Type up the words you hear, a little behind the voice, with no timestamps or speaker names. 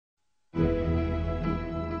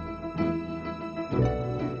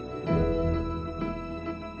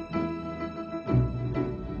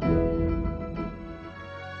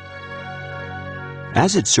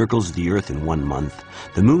As it circles the Earth in 1 month,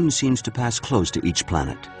 the Moon seems to pass close to each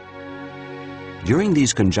planet. During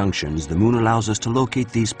these conjunctions, the Moon allows us to locate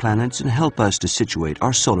these planets and help us to situate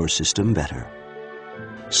our solar system better.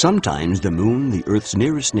 Sometimes the Moon, the Earth's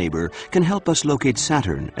nearest neighbor, can help us locate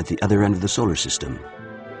Saturn at the other end of the solar system.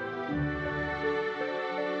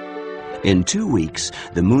 In 2 weeks,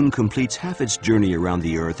 the Moon completes half its journey around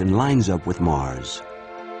the Earth and lines up with Mars.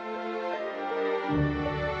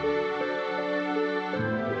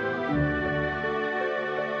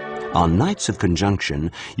 On nights of conjunction,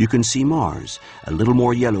 you can see Mars, a little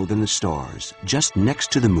more yellow than the stars, just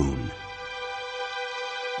next to the Moon.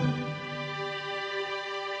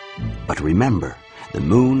 But remember, the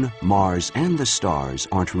Moon, Mars, and the stars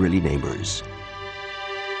aren't really neighbors.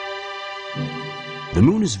 The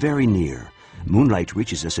Moon is very near. Moonlight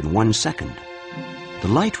reaches us in 1 second. The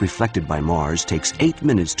light reflected by Mars takes 8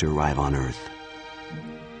 minutes to arrive on Earth.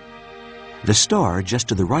 The star just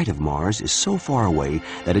to the right of Mars is so far away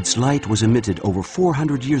that its light was emitted over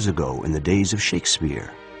 400 years ago in the days of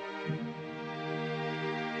Shakespeare.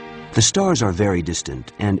 The stars are very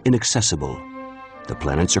distant and inaccessible. The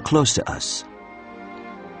planets are close to us.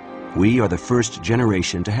 We are the first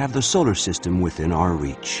generation to have the solar system within our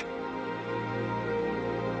reach.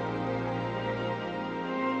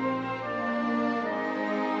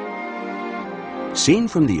 Seen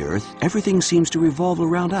from the Earth, everything seems to revolve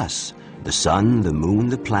around us. The sun, the moon,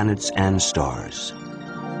 the planets, and stars.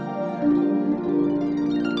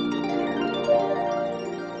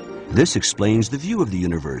 This explains the view of the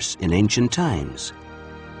universe in ancient times.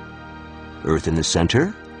 Earth in the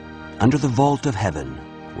center, under the vault of heaven,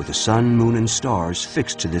 with the sun, moon, and stars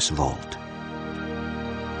fixed to this vault.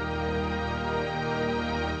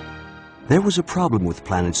 There was a problem with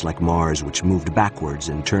planets like Mars which moved backwards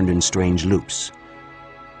and turned in strange loops.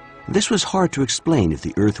 This was hard to explain if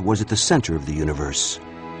the Earth was at the center of the universe.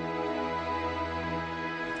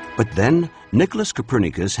 But then, Nicholas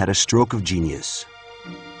Copernicus had a stroke of genius.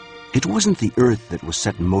 It wasn't the Earth that was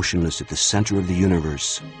set motionless at the center of the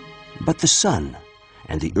universe, but the sun,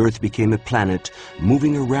 and the Earth became a planet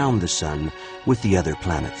moving around the sun with the other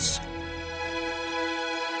planets.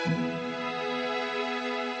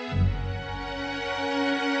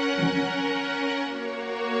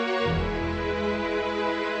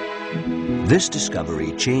 This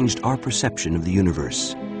discovery changed our perception of the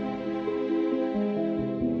universe.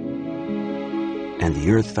 And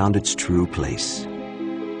the Earth found its true place.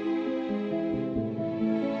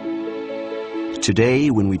 Today,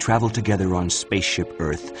 when we travel together on Spaceship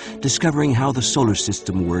Earth, discovering how the solar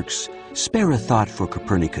system works, spare a thought for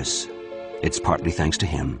Copernicus. It's partly thanks to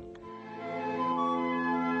him.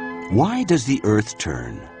 Why does the Earth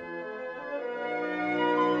turn?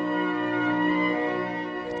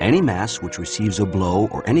 Any mass which receives a blow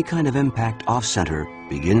or any kind of impact off-center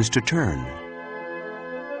begins to turn.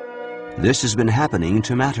 This has been happening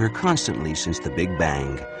to matter constantly since the Big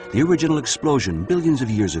Bang, the original explosion billions of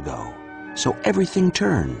years ago. So everything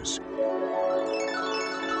turns.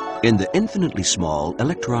 In the infinitely small,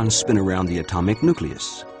 electrons spin around the atomic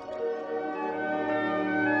nucleus.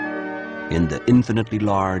 In the infinitely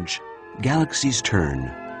large, galaxies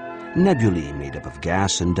turn. Nebulae made up of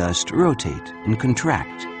gas and dust rotate and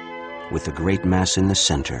contract, with the great mass in the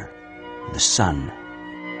center, the sun.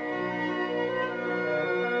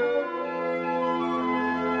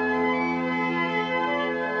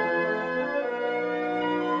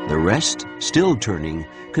 The rest, still turning,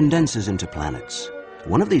 condenses into planets.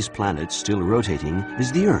 One of these planets, still rotating,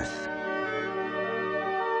 is the Earth.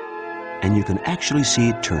 And you can actually see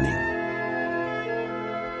it turning.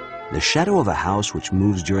 The shadow of a house which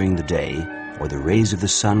moves during the day, or the rays of the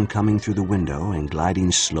sun coming through the window and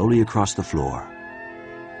gliding slowly across the floor.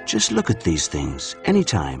 Just look at these things,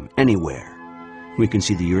 anytime, anywhere. We can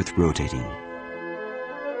see the Earth rotating.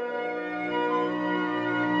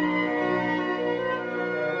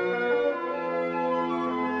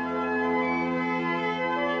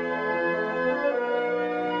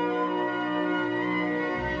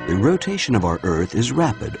 The rotation of our Earth is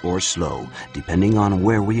rapid or slow, depending on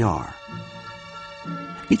where we are.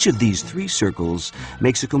 Each of these 3 circles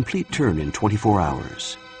makes a complete turn in 24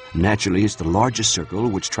 hours. Naturally, it's the largest circle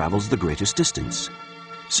which travels the greatest distance.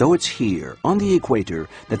 So it's here, on the equator,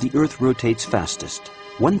 that the Earth rotates fastest,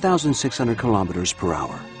 1,600 kilometers per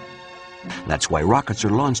hour. That's why rockets are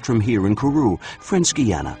launched from here in Kourou, French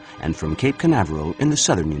Guiana, and from Cape Canaveral in the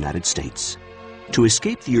southern United States. To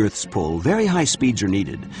escape the Earth's pull, very high speeds are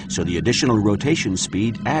needed, so the additional rotation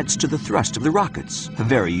speed adds to the thrust of the rockets, a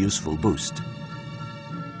very useful boost.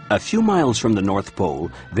 A few miles from the North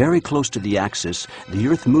Pole, very close to the axis, the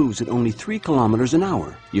Earth moves at only 3 kilometers an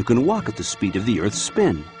hour. You can walk at the speed of the Earth's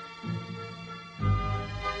spin.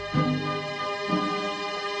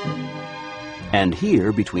 And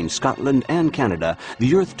here, between Scotland and Canada,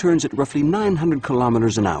 the Earth turns at roughly 900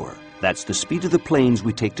 kilometers an hour. That's the speed of the planes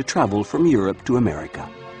we take to travel from Europe to America.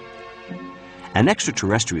 An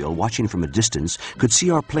extraterrestrial watching from a distance could see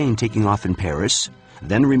our plane taking off in Paris,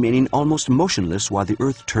 then remaining almost motionless while the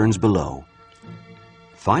Earth turns below.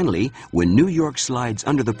 Finally, when New York slides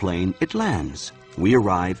under the plane, it lands. We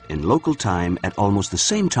arrive in local time at almost the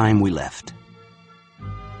same time we left.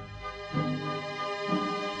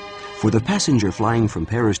 For the passenger flying from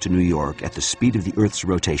Paris to New York at the speed of the Earth's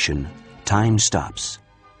rotation, time stops.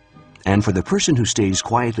 And for the person who stays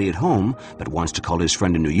quietly at home but wants to call his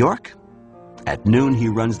friend in New York, at noon he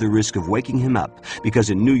runs the risk of waking him up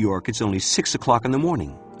because in New York it's only 6 o'clock in the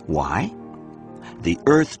morning. Why? The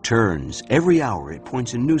Earth turns. Every hour it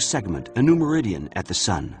points a new segment, a new meridian at the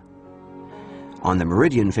sun. On the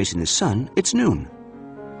meridian facing the sun, it's noon.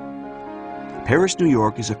 Paris, New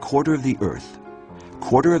York is a quarter of the Earth.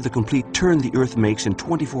 Quarter of the complete turn the Earth makes in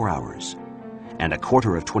 24 hours. And a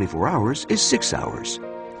quarter of 24 hours is 6 hours.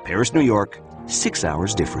 Paris, New York, 6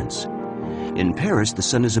 hours difference. In Paris, the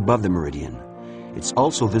sun is above the meridian. It's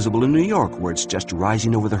also visible in New York, where it's just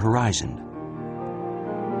rising over the horizon.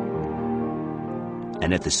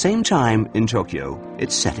 And at the same time, in Tokyo,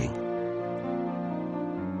 it's setting.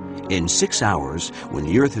 In 6 hours, when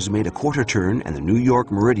the Earth has made a quarter turn and the New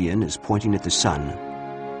York meridian is pointing at the sun,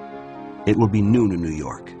 it will be noon in New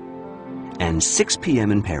York, and 6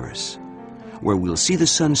 p.m. in Paris, where we'll see the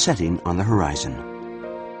sun setting on the horizon.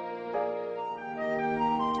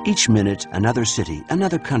 Each minute, another city,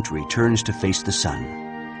 another country turns to face the sun.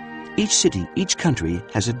 Each city, each country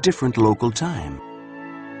has a different local time.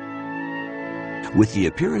 With the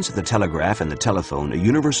appearance of the telegraph and the telephone, a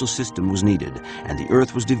universal system was needed, and the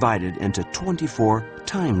Earth was divided into 24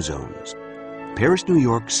 time zones. Paris, New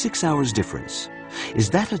York, 6 hours difference. Is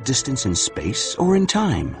that a distance in space or in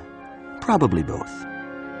time? Probably both.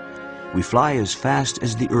 We fly as fast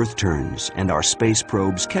as the Earth turns, and our space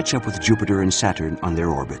probes catch up with Jupiter and Saturn on their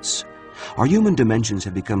orbits. Our human dimensions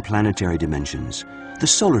have become planetary dimensions. The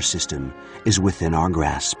solar system is within our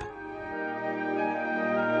grasp.